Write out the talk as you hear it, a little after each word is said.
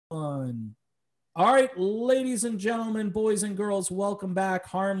One. All right, ladies and gentlemen, boys and girls, welcome back.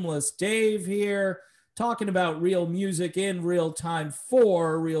 Harmless Dave here, talking about real music in real time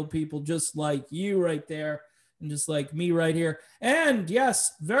for real people just like you right there and just like me right here. And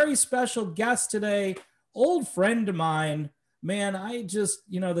yes, very special guest today, old friend of mine. Man, I just,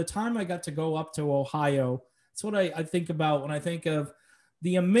 the time I got to go up to Ohio, that's what I think about when I think of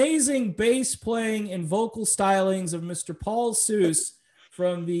the amazing bass playing and vocal stylings of Mr. Paul Soos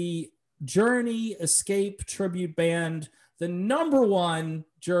from the Journey Escape tribute band, the number one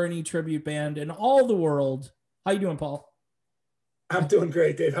Journey tribute band in all the world. How you doing, Paul? I'm doing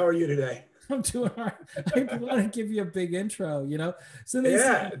great, Dave. How are you today? I'm doing all right. I want to give you a big intro, So they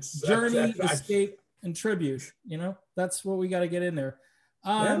Yeah, say Journey, Escape, and tribute. That's what we got to get in there.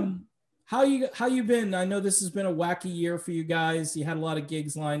 Yeah. How you been? I know this has been a wacky year for you guys. You had a lot of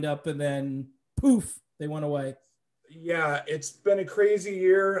gigs lined up, and then poof, they went away. Yeah, it's been a crazy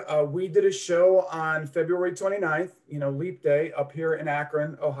year. We did a show on February 29th, Leap Day up here in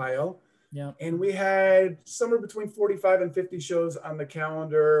Akron, Ohio. Yeah. And we had somewhere between 45 and 50 shows on the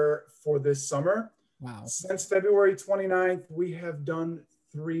calendar for this summer. Wow. Since February 29th, we have done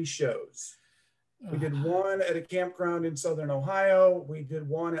 3 shows. We did one at a campground in Southern Ohio. We did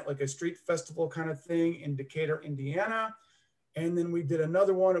one at like a street festival kind of thing in Decatur, Indiana. And then we did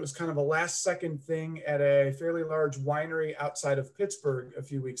another one. It was kind of a last second thing at a fairly large winery outside of Pittsburgh a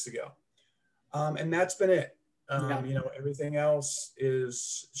few weeks ago. And that's been it. Everything else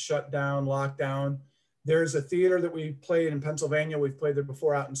is shut down, locked down. There's a theater that we played in Pennsylvania. We've played there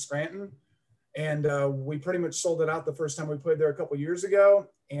before out in Scranton. And we pretty much sold it out the first time we played there a couple years ago.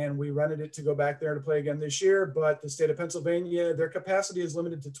 And we rented it to go back there to play again this year. But the state of Pennsylvania, their capacity is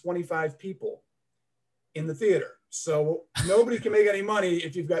limited to 25 people in the theater. So nobody can make any money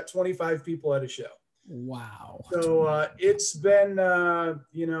if you've got 25 people at a show. Wow. So it's been,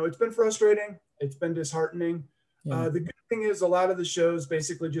 it's been frustrating. It's been disheartening. Yeah. The good thing is a lot of the shows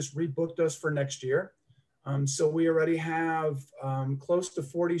basically just rebooked us for next year. So we already have close to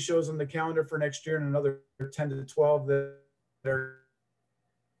 40 shows on the calendar for next year and another 10 to 12 that are.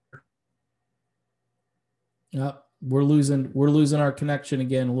 Yep. We're losing our connection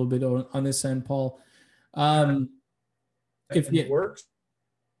again a little bit on this end, Paul. If it works.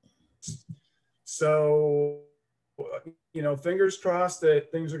 So, fingers crossed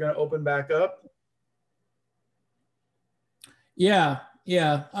that things are going to open back up. Yeah.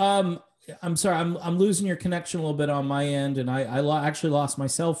 I'm sorry. I'm losing your connection a little bit on my end, and I actually lost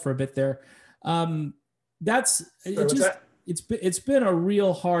myself for a bit there. It's been a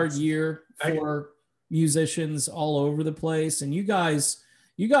real hard year for musicians all over the place, and you guys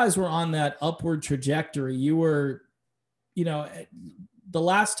were on that upward trajectory. You were, the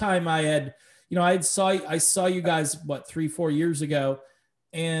last time I saw you guys 3-4 years ago,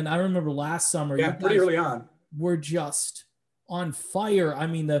 and I remember last summer. Yeah, pretty early on. We're just on fire. I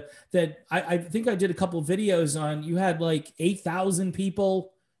mean, I think I did a couple of videos on. You had like 8,000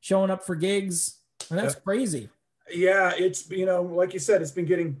 people showing up for gigs, and that's crazy. Yeah, it's like you said, it's been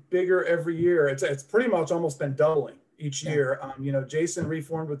getting bigger every year. It's pretty much almost been doubling each year. Jason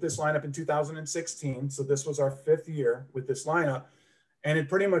reformed with this lineup in 2016, so this was our 5th year with this lineup, and it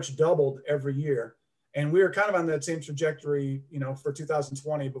pretty much doubled every year. And we were kind of on that same trajectory, for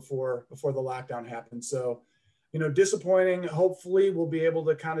 2020 before the lockdown happened. So, disappointing. Hopefully, we'll be able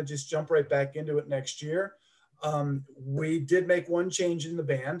to kind of just jump right back into it next year. We did make one change in the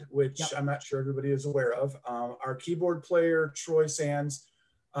band, which I'm not sure everybody is aware of. Our keyboard player, Troy Sands,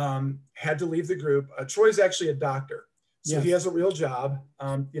 had to leave the group. Troy's actually a doctor, so he has a real job.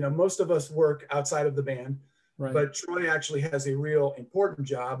 Most of us work outside of the band, right. But Troy actually has a real important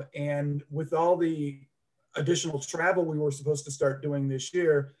job. And with all the additional travel we were supposed to start doing this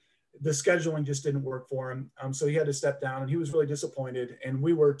year, the scheduling just didn't work for him. So he had to step down, and he was really disappointed. And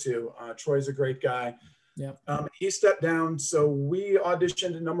we were too. Troy's a great guy. Yeah. He stepped down. So we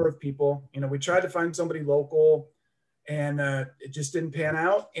auditioned a number of people. We tried to find somebody local, and it just didn't pan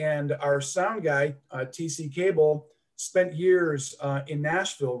out. And our sound guy, TC Cable, spent years in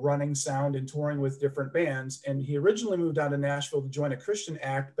Nashville running sound and touring with different bands. And he originally moved out to Nashville to join a Christian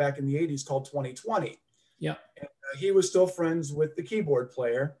act back in the 80s called 2020. Yeah. And, he was still friends with the keyboard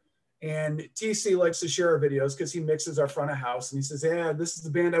player. And TC likes to share our videos because he mixes our front of house. And he says, yeah, this is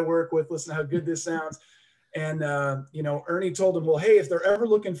the band I work with. Listen to how good this sounds. And, Ernie told him, well, hey, if they're ever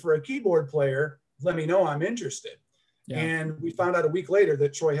looking for a keyboard player, let me know, I'm interested. Yeah. And we found out a week later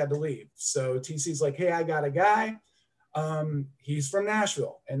that Troy had to leave. So TC's like, hey, I got a guy. He's from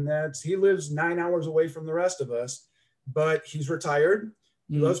Nashville, and he lives 9 hours away from the rest of us, but he's retired.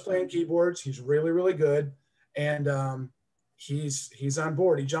 He loves playing keyboards. He's really, really good. And he's on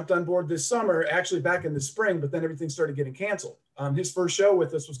board. He jumped on board this summer, actually back in the spring, but then everything started getting canceled. His first show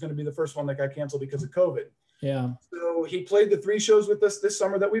with us was going to be the first one that got canceled because of COVID. Yeah. So he played the 3 shows with us this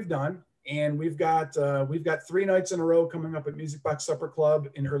summer that we've done, and we've got 3 nights in a row coming up at Music Box Supper Club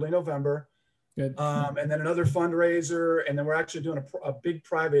in early November. Good. And then another fundraiser, and then we're actually doing a big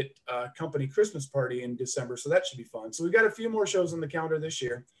private company Christmas party in December, so that should be fun. So we've got a few more shows on the calendar this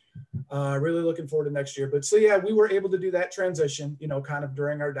year. Really looking forward to next year. But so yeah, we were able to do that transition, kind of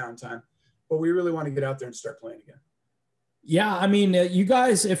during our downtime. But we really want to get out there and start playing again. Yeah, I mean, you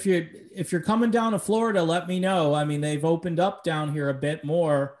guys, if you're coming down to Florida, let me know. I mean, they've opened up down here a bit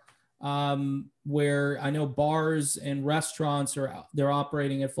more, where I know bars and restaurants they're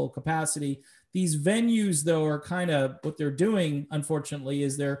operating at full capacity. These venues, though, are kind of what they're doing. Unfortunately,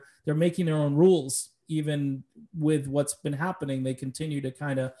 is they're making their own rules. Even with what's been happening, they continue to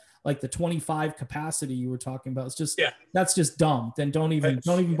kind of like the 25 capacity you were talking about. It's just, that's just dumb. Then don't even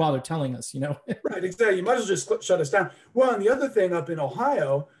bother telling us, Right, exactly. You might as well just shut us down. Well, and the other thing up in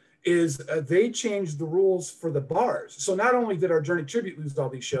Ohio is they changed the rules for the bars. So not only did our Journey Tribute lose all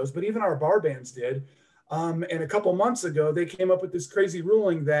these shows, but even our bar bands did. And a couple months ago, they came up with this crazy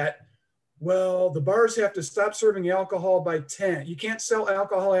ruling that, well, the bars have to stop serving alcohol by 10. You can't sell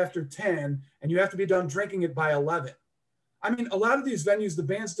alcohol after 10, and you have to be done drinking it by 11. I mean, a lot of these venues, the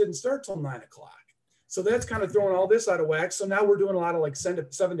bands didn't start till 9 o'clock. So that's kind of throwing all this out of whack. So now we're doing a lot of like 7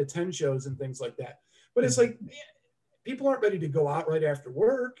 to 10 shows and things like that. But it's like, people aren't ready to go out right after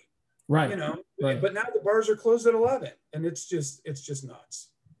work. Right. Right. But now the bars are closed at 11, and it's just nuts.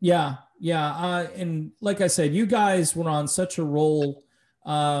 Yeah. Yeah. And like I said, you guys were on such a roll.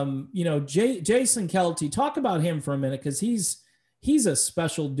 Jason Kelty, talk about him for a minute, because he's a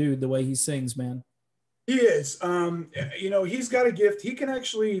special dude the way he sings, man. He is. He's got a gift. He can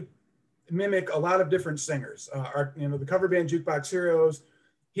actually mimic a lot of different singers. The cover band Jukebox Heroes,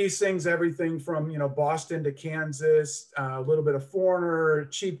 he sings everything from Boston to Kansas, a little bit of Foreigner,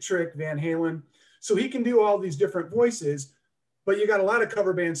 Cheap Trick, Van Halen. So he can do all these different voices. But you got a lot of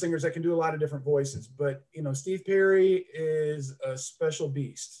cover band singers that can do a lot of different voices. But Steve Perry is a special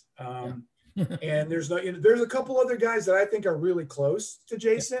beast. And there's a couple other guys that I think are really close to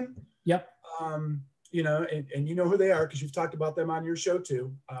Jason. Yep. And you know who they are because you've talked about them on your show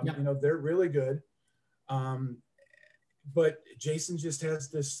too. They're really good. But Jason just has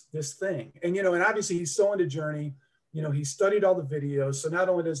this thing, and obviously he's so into Journey. He studied all the videos. So not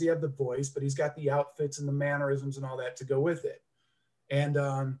only does he have the voice, but he's got the outfits and the mannerisms and all that to go with it. And,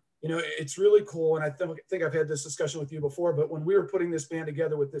 it's really cool. And I think I've had this discussion with you before, but when we were putting this band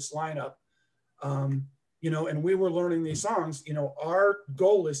together with this lineup, and we were learning these songs, our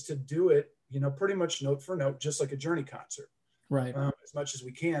goal is to do it, pretty much note for note, just like a Journey concert. Right. As much as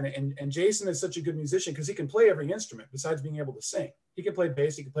we can. And Jason is such a good musician because he can play every instrument besides being able to sing. He can play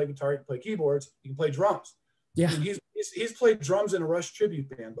bass, he can play guitar, he can play keyboards, he can play drums. Yeah. I mean, he's played drums in a Rush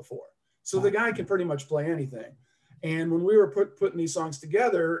tribute band before. So the guy can pretty much play anything. And when we were putting these songs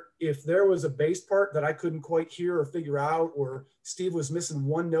together, if there was a bass part that I couldn't quite hear or figure out, or Steve was missing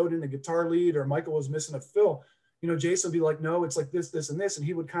one note in the guitar lead, or Michael was missing a fill, Jason would be like, no, it's like this, this, and this. And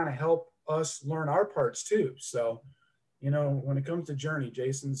he would kind of help us learn our parts too. So, when it comes to Journey,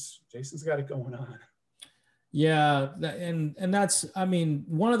 Jason's got it going on. Yeah. And that's,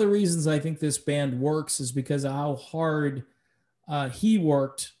 one of the reasons I think this band works is because of how hard he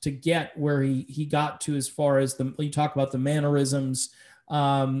worked to get where he got to, as far as you talk about the mannerisms,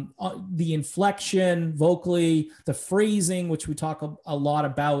 the inflection vocally, the phrasing, which we talk a lot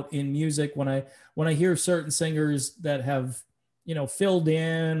about in music. When I hear certain singers that have, filled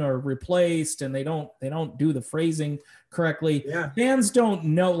in or replaced, and they don't do the phrasing correctly. Yeah. Fans don't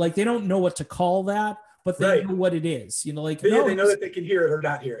know, they don't know what to call that, but they know what it is, they know that they can hear it or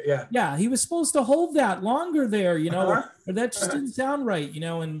not hear it. Yeah. Yeah. He was supposed to hold that longer there, or that just didn't sound right,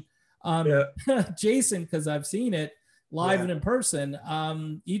 and Jason, cause I've seen it live and in person.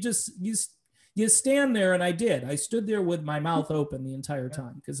 You stand there, and I stood there with my mouth open the entire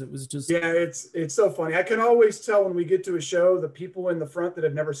time, because it was just. Yeah. It's so funny. I can always tell when we get to a show, the people in the front that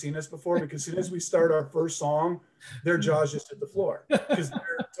have never seen us before, because as soon as we start our first song, their jaws just hit the floor because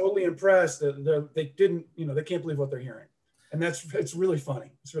they're totally impressed that they didn't, they can't believe what they're hearing. And it's really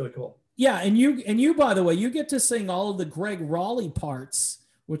funny. It's really cool. Yeah. And you, by the way, you get to sing all of the Greg Raleigh parts,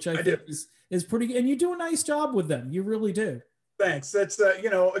 which I think is pretty good. And you do a nice job with them. You really do. Thanks. That's,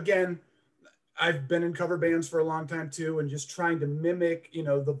 again, I've been in cover bands for a long time too, and just trying to mimic,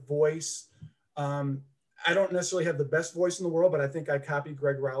 the voice. I don't necessarily have the best voice in the world, but I think I copy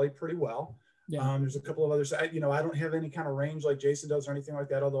Greg Raleigh pretty well. Yeah. There's a couple of others. I don't have any kind of range like Jason does or anything like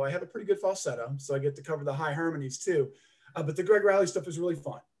that, although I have a pretty good falsetto, so I get to cover the high harmonies too. But the Greg Riley stuff is really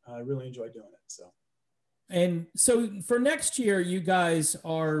fun. I really enjoy doing it. So. And so for next year, you guys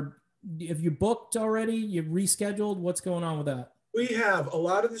have you booked already? You've rescheduled? What's going on with that? We have a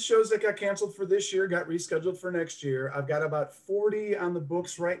lot of the shows that got canceled for this year got rescheduled for next year. I've got about 40 on the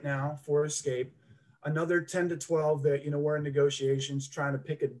books right now for Escape. Another 10 to 12 that, we're in negotiations trying to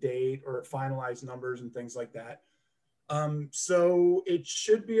pick a date or finalize numbers and things like that. So it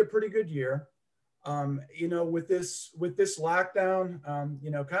should be a pretty good year. With this lockdown,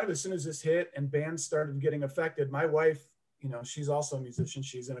 kind of as soon as this hit and bands started getting affected, my wife, she's also a musician.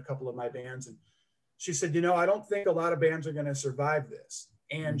 She's in a couple of my bands. And she said, I don't think a lot of bands are going to survive this.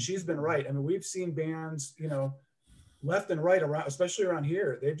 And she's been right. I mean, we've seen bands, left and right around, especially around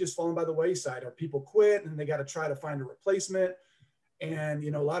here. They've just fallen by the wayside, or people quit and they got to try to find a replacement. And,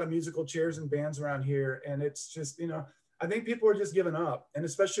 a lot of musical chairs and bands around here. And it's just, I think people are just giving up. And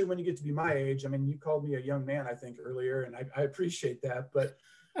especially when you get to be my age. I mean, you called me a young man, I think, earlier, and I appreciate that. But,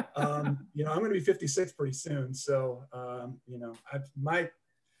 I'm going to be 56 pretty soon. So,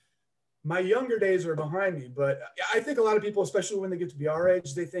 my younger days are behind me. But I think a lot of people, especially when they get to be our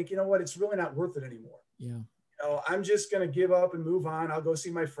age, they think, it's really not worth it anymore. Yeah. I'm just going to give up and move on. I'll go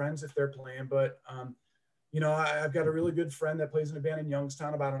see my friends if they're playing. But, I've got a really good friend that plays in a band in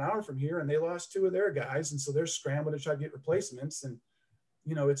Youngstown about an hour from here, and they lost 2 of their guys. And so they're scrambling to try to get replacements. And,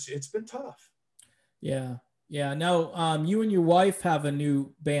 it's been tough. Yeah. Yeah. Now, you and your wife have a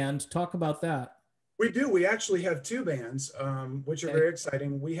new band. Talk about that. We do. We actually have 2 bands, which are very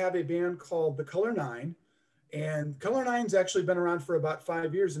exciting. We have a band called The Color 9. And Color 9's actually been around for about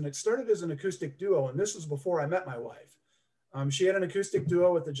 5 years, and it started as an acoustic duo. And this was before I met my wife. She had an acoustic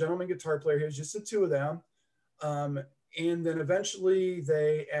duo with a gentleman guitar player. It was just the 2 of them. And then eventually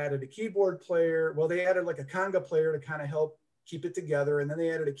they added a keyboard player. Well, they added like a conga player to kind of help keep it together. And then they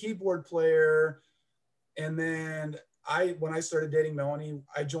added a keyboard player. And then when I started dating Melanie,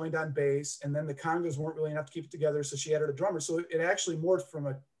 I joined on bass, and then the congas weren't really enough to keep it together. So she added a drummer. So it actually morphed from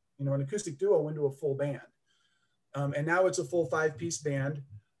an acoustic duo into a full band. And now it's a full 5-piece band.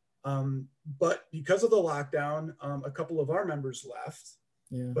 But because of the lockdown, a couple of our members left.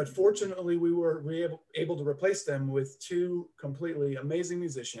 Yeah. But fortunately, we were able to replace them with 2 completely amazing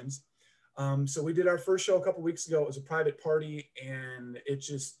musicians. So we did our first show a couple weeks ago. It was a private party, and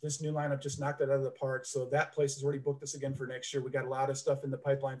this new lineup just knocked it out of the park. So that place has already booked us again for next year. We got a lot of stuff in the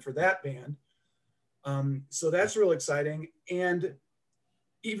pipeline for that band. So that's real exciting. And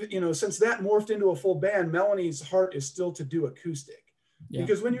even, since that morphed into a full band, Melanie's heart is still to do acoustic. Yeah.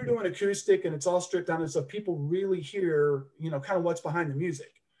 Because when you're doing acoustic and it's all stripped down and stuff, people really hear, kind of what's behind the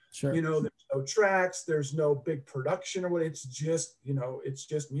music. Sure. There's no tracks, there's no big production or what. It's just, it's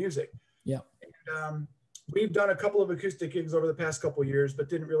just music. Yeah. And we've done a couple of acoustic gigs over the past couple of years, but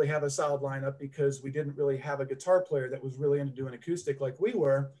didn't really have a solid lineup because we didn't really have a guitar player that was really into doing acoustic like we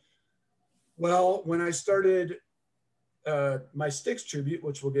were. Well, when I started my Styx tribute,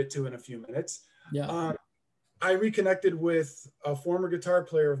 which we'll get to in a few minutes, I reconnected with a former guitar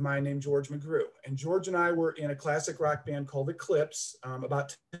player of mine named George McGrew. And George and I were in a classic rock band called Eclipse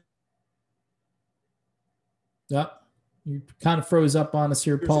about. Yep. You kind of froze up on us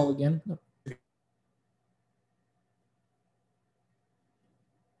here, Paul, again. I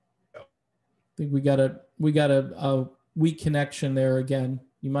think we got a weak connection there again.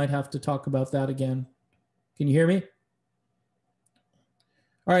 You might have to talk about that again. Can you hear me?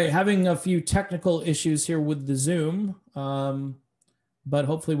 All right, having a few technical issues here with the Zoom, but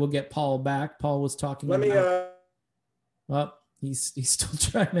hopefully we'll get Paul back. Paul was talking about. Well, he's still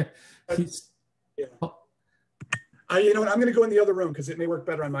trying to. You know what? I'm going to go in the other room because it may work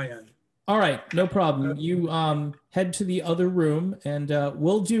better on my end. All right, no problem. You head to the other room, and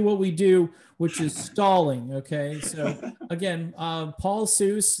we'll do what we do, which is stalling. Okay, so again, Paul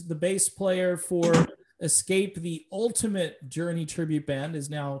Soos, the bass player for Escape, the ultimate Journey tribute band, is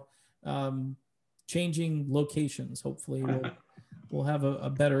now changing locations. Hopefully we'll have a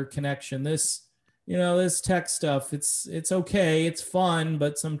better connection. This tech stuff, it's okay, it's fun,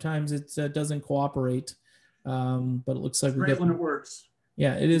 but sometimes it doesn't cooperate. But it looks like it's great when it works.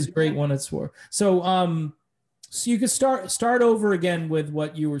 Yeah, it is great when it's for. So so you could start over again with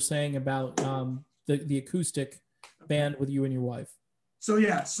what you were saying about the acoustic band with you and your wife. So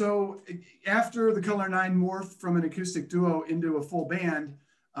yeah, so after the Color 9 morphed from an acoustic duo into a full band,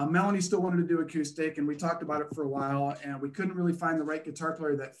 Melanie still wanted to do acoustic, and we talked about it for a while, and we couldn't really find the right guitar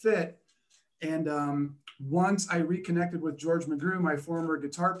player that fit. And once I reconnected with George McGrew, my former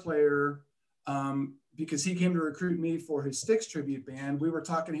guitar player, because he came to recruit me for his Styx tribute band, we were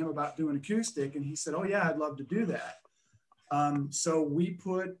talking to him about doing acoustic, and he said, "Oh yeah, I'd love to do that." So we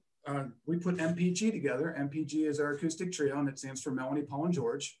put we put MPG together. MPG is our acoustic trio, and it stands for Melanie, Paul, and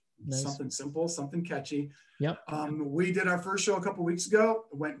George. Nice. Something simple, something catchy. Yep. We did our first show a couple weeks ago.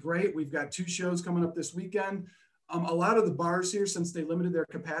 It went great. We've got 2 shows coming up this weekend. A lot of the bars here, since they limited their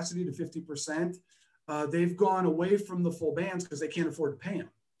capacity to 50%, they've gone away from the full bands because they can't afford to pay them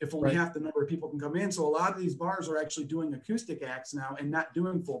if only half the number of people can come in. So a lot of these bars are actually doing acoustic acts now and not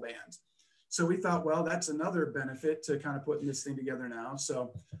doing full bands. So we thought, well, that's another benefit to kind of putting this thing together now.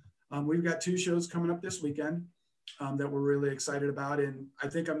 So we've got 2 shows coming up this weekend that we're really excited about. And I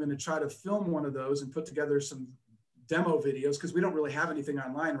think I'm going to try to film one of those and put together some demo videos because we don't really have anything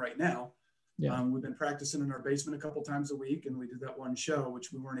online right now. Yeah. We've been practicing in our basement a couple times a week, and we did that one show,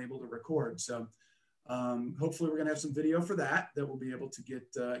 which we weren't able to record. So hopefully we're going to have some video for that we'll be able to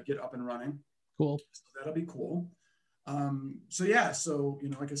get up and running. Cool. So that'll be cool. So yeah, so, you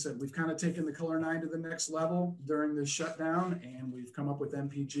know, like I said, we've kind of taken the Color 9 to the next level during this shutdown, and we've come up with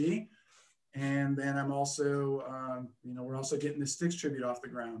MPG. And then I'm also, you know, we're also getting the Styx tribute off the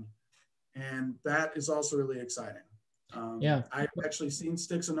ground. And that is also really exciting. Yeah. I've actually seen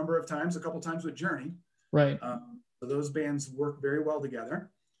Styx a number of times, a couple times with Journey. Right. So those bands work very well together.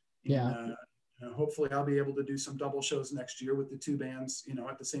 And, hopefully I'll be able to do some double shows next year with the 2 bands, you know,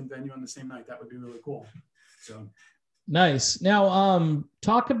 at the same venue on the same night. That would be really cool. So. Nice. Now,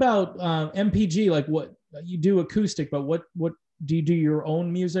 talk about MPG, like what you do acoustic, but what do you do your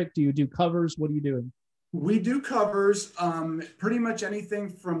own music? Do you do covers? What are you doing? We do covers, pretty much anything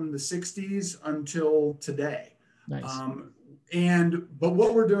from the 60s until today. Nice. But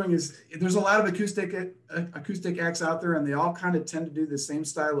what we're doing is there's a lot of acoustic acts out there, and they all kind of tend to do the same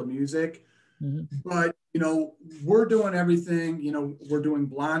style of music. Mm-hmm. But, you know, we're doing everything. You know, we're doing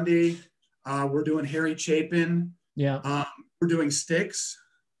Blondie, we're doing Harry Chapin. Yeah. We're doing Styx.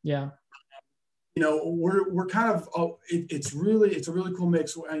 Yeah. You know, we're kind of, it's a really cool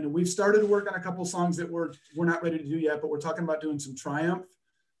mix. I know we've started to work on a couple of songs that we're not ready to do yet, but we're talking about doing some Triumph,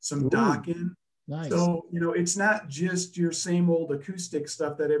 some Dokken. Nice. So, you know, it's not just your same old acoustic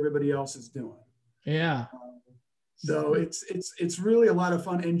stuff that everybody else is doing. Yeah. So it's really a lot of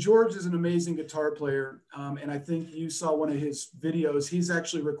fun. And George is an amazing guitar player. And I think you saw one of his videos. He's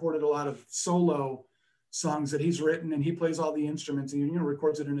actually recorded a lot of solo songs that he's written, and he plays all the instruments and, you know,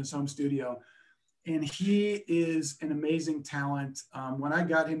 records it in his home studio. And he is an amazing talent. When I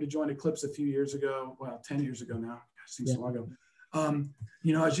got him to join Eclipse a few years ago, well, 10 years ago now, seems so long ago.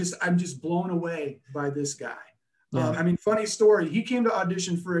 You know, I'm just blown away by this guy. Yeah. I mean, funny story. He came to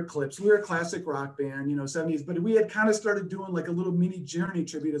audition for Eclipse. We were a classic rock band, you know, 70s, but we had kind of started doing like a little mini Journey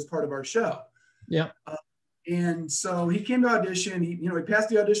tribute as part of our show. Yeah. And so he came to audition. He passed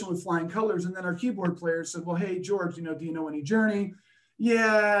the audition with flying colors. And then our keyboard player said, well, hey, George, you know, do you know any Journey?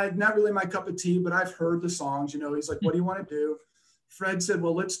 Yeah, not really my cup of tea, but I've heard the songs. You know, he's like, what do you want to do? Fred said,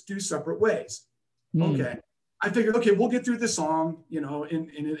 well, let's do Separate Ways. Okay. I figured, okay, we'll get through the song, you know, and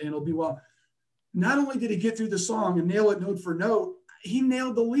it'll be well. Not only did he get through the song and nail it note for note, he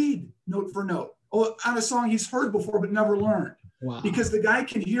nailed the lead note for note on a song he's heard before but never learned. Wow. Because the guy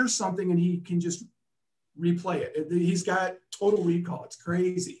can hear something and he can just replay it. He's got total recall. It's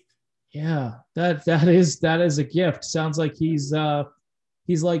crazy. Yeah, that is a gift. Sounds like he's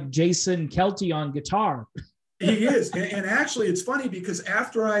like Jason Kelty on guitar. He is. And actually, it's funny because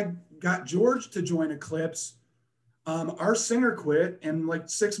after I got George to join Eclipse, our singer quit, and like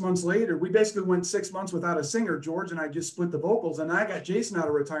 6 months later, we basically went 6 months without a singer. George and I just split the vocals, and I got Jason out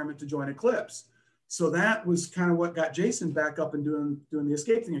of retirement to join Eclipse. So that was kind of what got Jason back up and doing the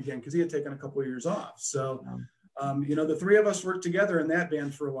Escape thing again, because he had taken a couple of years off. So, you know, the 3 of us worked together in that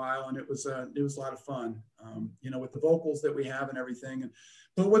band for a while, and it was a lot of fun, you know, with the vocals that we have and everything.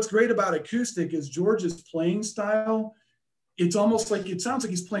 But what's great about acoustic is George's playing style. It's almost like, it sounds like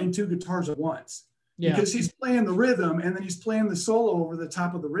he's playing 2 guitars at once. Yeah. Because he's playing the rhythm and then he's playing the solo over the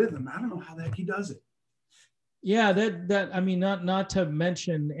top of the rhythm. I don't know how the heck he does it. Yeah, that I mean, not to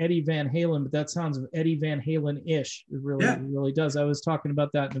mention Eddie Van Halen, but that sounds Eddie Van Halen-ish. It really does. I was talking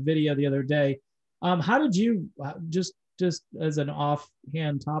about that in a video the other day. How did you, just as an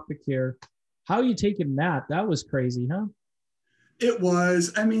offhand topic here, how are you taking that? That was crazy, huh? It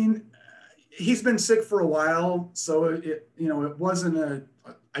was. I mean, he's been sick for a while, so it wasn't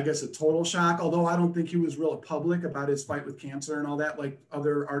I guess a total shock, although I don't think he was real public about his fight with cancer and all that, like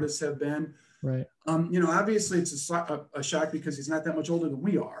other artists have been. Right. You know, obviously it's a shock because he's not that much older than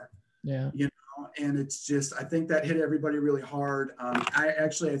we are. Yeah. You know, and it's just, I think that hit everybody really hard. I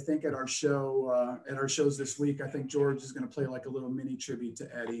think at our shows this week, I think George is going to play like a little mini tribute to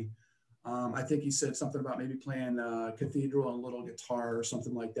Eddie. I think he said something about maybe playing Cathedral on a little guitar or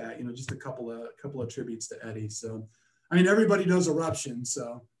something like that. You know, just a couple of tributes to Eddie. So I mean, everybody does Eruption,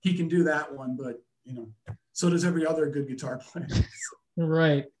 so he can do that one, but you know, so does every other good guitar player.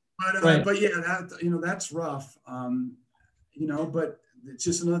 Right. But yeah, that, you know, that's rough. You know, but it's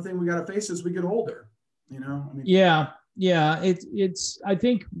just another thing we got to face as we get older. You know, I mean, yeah. It's. I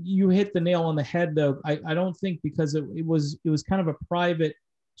think you hit the nail on the head, though. I don't think because it was kind of a private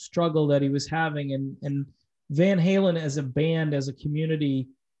struggle that he was having, and Van Halen as a band, as a community,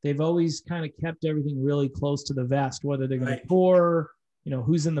 they've always kind of kept everything really close to the vest, whether they're going to tour, you know,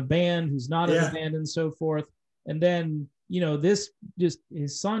 who's in the band, who's not in the band, and so forth. And then, you know, this just,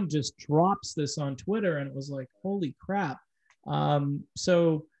 his son just drops this on Twitter, and it was like, holy crap.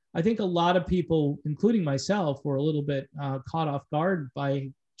 So I think a lot of people, including myself, were a little bit caught off guard by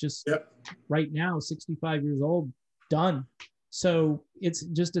just right now, 65 years old, done. So it's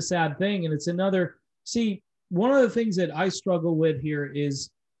just a sad thing. And it's another, see, one of the things that I struggle with here is,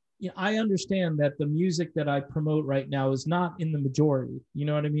 you know, I understand that the music that I promote right now is not in the majority. You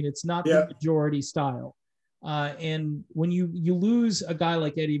know what I mean? It's not the majority style. And when you lose a guy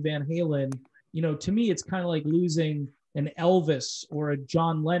like Eddie Van Halen, you know, to me, it's kind of like losing an Elvis or a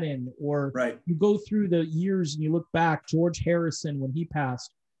John Lennon, or you go through the years and you look back, George Harrison, when he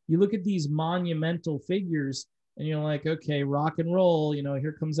passed, you look at these monumental figures and you're like, okay, rock and roll, you know,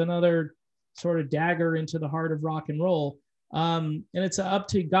 here comes another sort of dagger into the heart of rock and roll. And it's up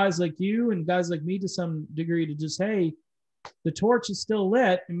to guys like you and guys like me to some degree to just, hey, the torch is still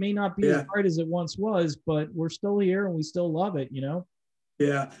lit. It may not be as bright as it once was, but we're still here and we still love it, you know?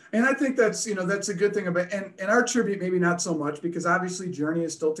 Yeah. And I think that's, you know, that's a good thing about, and our tribute, maybe not so much, because obviously Journey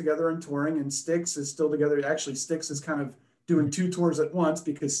is still together and touring, and Styx is still together. Actually, Styx is kind of doing 2 tours at once,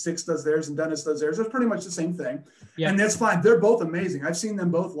 because Styx does theirs and Dennis does theirs. It's pretty much the same thing. And that's fine. They're both amazing. I've seen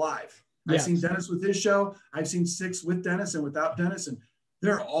them both live. I've seen Dennis with his show. I've seen Styx with Dennis and without Dennis, and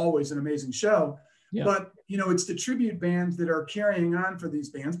they're always an amazing show. But, you know, it's the tribute bands that are carrying on for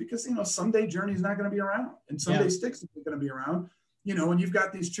these bands, because, you know, someday Journey's not going to be around, and someday Styx is going to be around. You know, and you've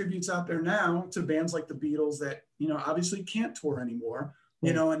got these tributes out there now to bands like the Beatles that, you know, obviously can't tour anymore,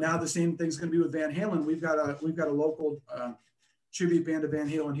 you know, and now the same thing's going to be with Van Halen. We've got a local tribute band of Van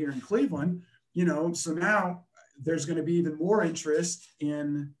Halen here in Cleveland, you know, so now there's going to be even more interest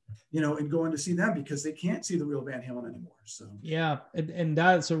in, you know, in going to see them, because they can't see the real Van Halen anymore. So, and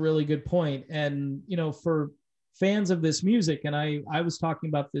that's a really good point. And, you know, for fans of this music, and I was talking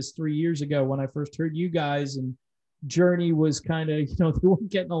about this 3 years ago when I first heard you guys, and Journey was kind of, you know, they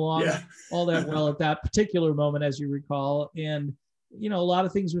weren't getting along all that well at that particular moment, as you recall. And, you know, a lot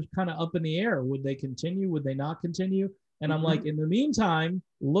of things were kind of up in the air. Would they continue? Would they not continue? And I'm like, in the meantime,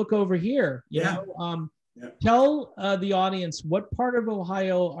 look over here, you know, tell the audience, what part of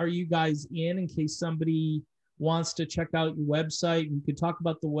Ohio are you guys in case somebody wants to check out your website. You could talk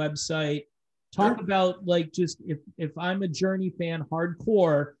about the website, talk about, like, just if I'm a Journey fan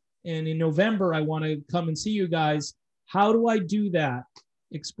hardcore, and in November, I want to come and see you guys. How do I do that?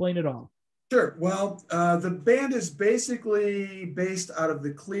 Explain it all. Sure. Well, the band is basically based out of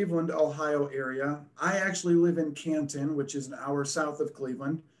the Cleveland, Ohio area. I actually live in Canton, which is an hour south of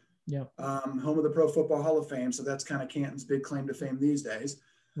Cleveland. Home of the Pro Football Hall of Fame. So that's kind of Canton's big claim to fame these days.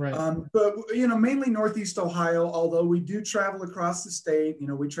 Right. But, you know, mainly Northeast Ohio, although we do travel across the state. You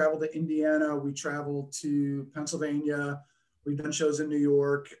know, we travel to Indiana, we travel to Pennsylvania. We've done shows in New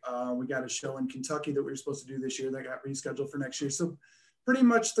York. We got a show in Kentucky that we were supposed to do this year that got rescheduled for next year. So pretty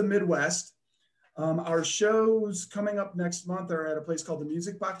much the Midwest. Our shows coming up next month are at a place called the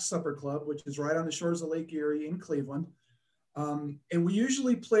Music Box Supper Club, which is right on the shores of Lake Erie in Cleveland. And we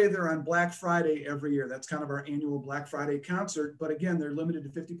usually play there on Black Friday every year. That's kind of our annual Black Friday concert. But again, they're limited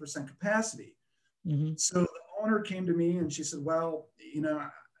to 50% capacity. So the owner came to me and she said, well, you know,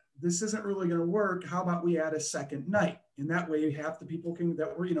 this isn't really going to work. How about we add a second night? And that way half the people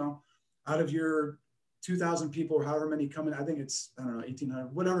that were, you know, out of your 2,000 people or however many come in, I think it's, I don't know,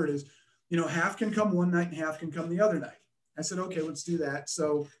 1,800, whatever it is, you know, half can come one night and half can come the other night. I said, okay, let's do that.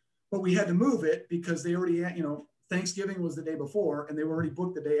 So, but we had to move it because they already had, you know, Thanksgiving was the day before and they were already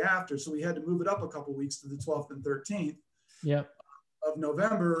booked the day after. So we had to move it up a couple of weeks to the 12th and 13th of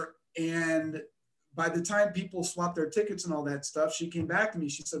November. And by the time people swapped their tickets and all that stuff, she came back to me.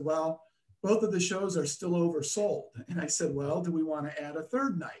 She said, well, both of the shows are still oversold. And I said, well, do we want to add a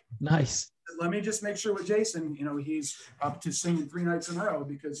third night? Nice. Let me just make sure with Jason, you know, he's up to singing 3 nights in a row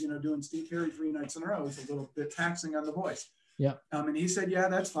because, you know, doing Steve Perry 3 nights in a row is a little bit taxing on the voice. And he said, yeah,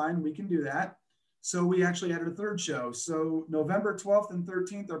 that's fine. We can do that. So we actually added a third show. So November 12th and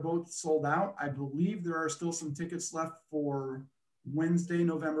 13th are both sold out. I believe there are still some tickets left for Wednesday,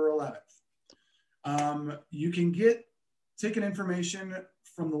 November 11th. You can get ticket information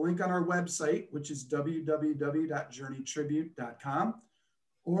from the link on our website, which is www.journeytribute.com,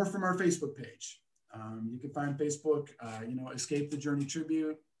 or from our Facebook page. You can find Facebook, Escape the Journey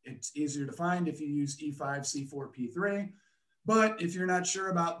Tribute. It's easier to find if you use E5C4P3. But if you're not sure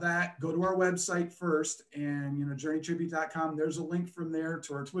about that, go to our website first, and journeytribute.com. There's a link from there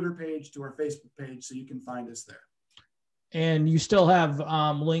to our Twitter page, to our Facebook page, so you can find us there. And you still have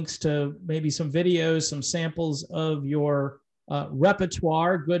links to maybe some videos, some samples of your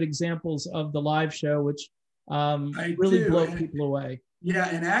repertoire, good examples of the live show, which really blow people away. Yeah,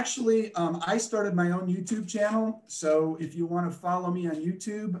 and actually, I started my own YouTube channel. So if you want to follow me on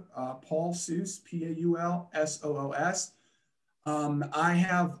YouTube, Paul Soos, Paulsoos. I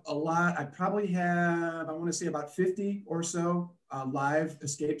have a lot. I probably have, I want to say about 50 or so live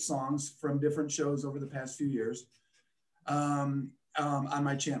escape songs from different shows over the past few years on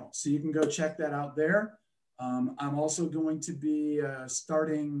my channel. So you can go check that out there. I'm also going to be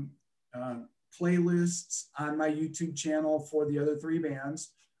starting playlists on my YouTube channel for the other three bands,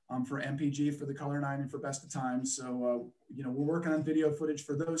 for MPG, for the Color 9, and for Best of Times. So, we're working on video footage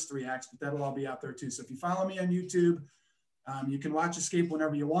for those three acts, but that'll all be out there too. So if you follow me on YouTube, you can watch Escape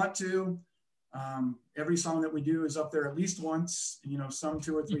whenever you want to. Every song that we do is up there at least once, some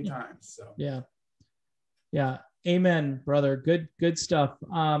 2 or 3 times. So yeah. Amen, brother. Good stuff.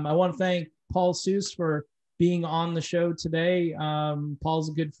 I want to thank Paul Soos for being on the show today. Paul's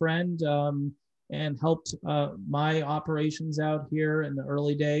a good friend and helped my operations out here in the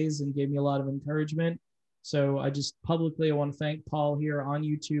early days and gave me a lot of encouragement. So I want to thank Paul here on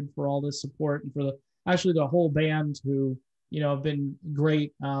YouTube for all this support, and for the whole band who, have been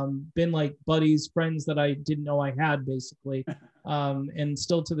great, been like buddies, friends that I didn't know I had, basically. And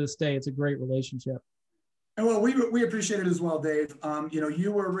still to this day, it's a great relationship. And well, we appreciate it as well, Dave.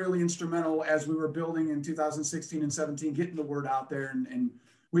 You were really instrumental as we were building in 2016 and 17, getting the word out there. And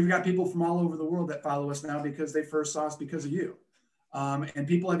we've got people from all over the world that follow us now because they first saw us because of you. And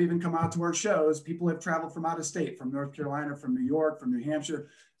people have even come out to our shows. People have traveled from out of state, from North Carolina, from New York, from New Hampshire.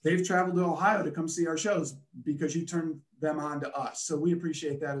 They've traveled to Ohio to come see our shows because you turned them on to us. So we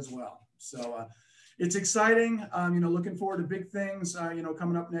appreciate that as well. So it's exciting. Looking forward to big things,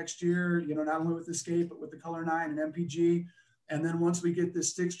 coming up next year, not only with Escape, but with the Color 9 and MPG. And then once we get the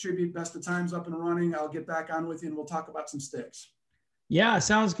Styx Tribute Best of Times up and running, I'll get back on with you and we'll talk about some Styx. Yeah,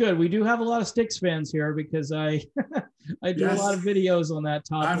 sounds good. We do have a lot of Styx fans here because I do a lot of videos on that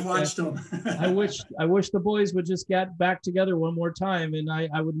topic. I've watched them. I wish the boys would just get back together one more time, and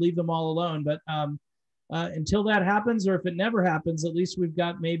I would leave them all alone. But until that happens, or if it never happens, at least we've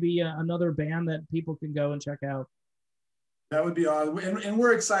got maybe another band that people can go and check out. That would be awesome. And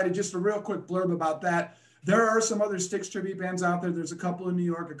we're excited. Just a real quick blurb about that. There are some other Styx tribute bands out there. There's a couple in New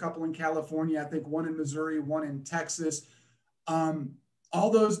York, a couple in California, I think one in Missouri, one in Texas. All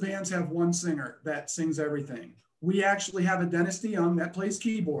those bands have one singer that sings everything. We actually have a Dennis DeYoung that plays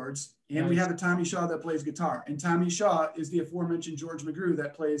keyboards, and we have a Tommy Shaw that plays guitar. And Tommy Shaw is the aforementioned George McGrew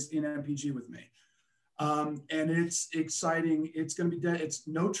that plays in MPG with me. And it's exciting. It's going to be, it's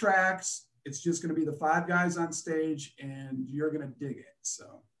no tracks. It's just going to be the 5 guys on stage, and you're going to dig it.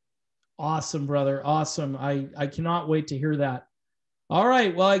 So awesome, brother. Awesome. I cannot wait to hear that. All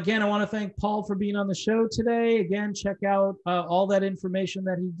right. Well, again, I want to thank Paul for being on the show today. Again, check out all that information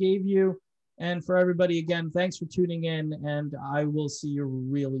that he gave you. And for everybody, again, thanks for tuning in, and I will see you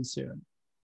really soon.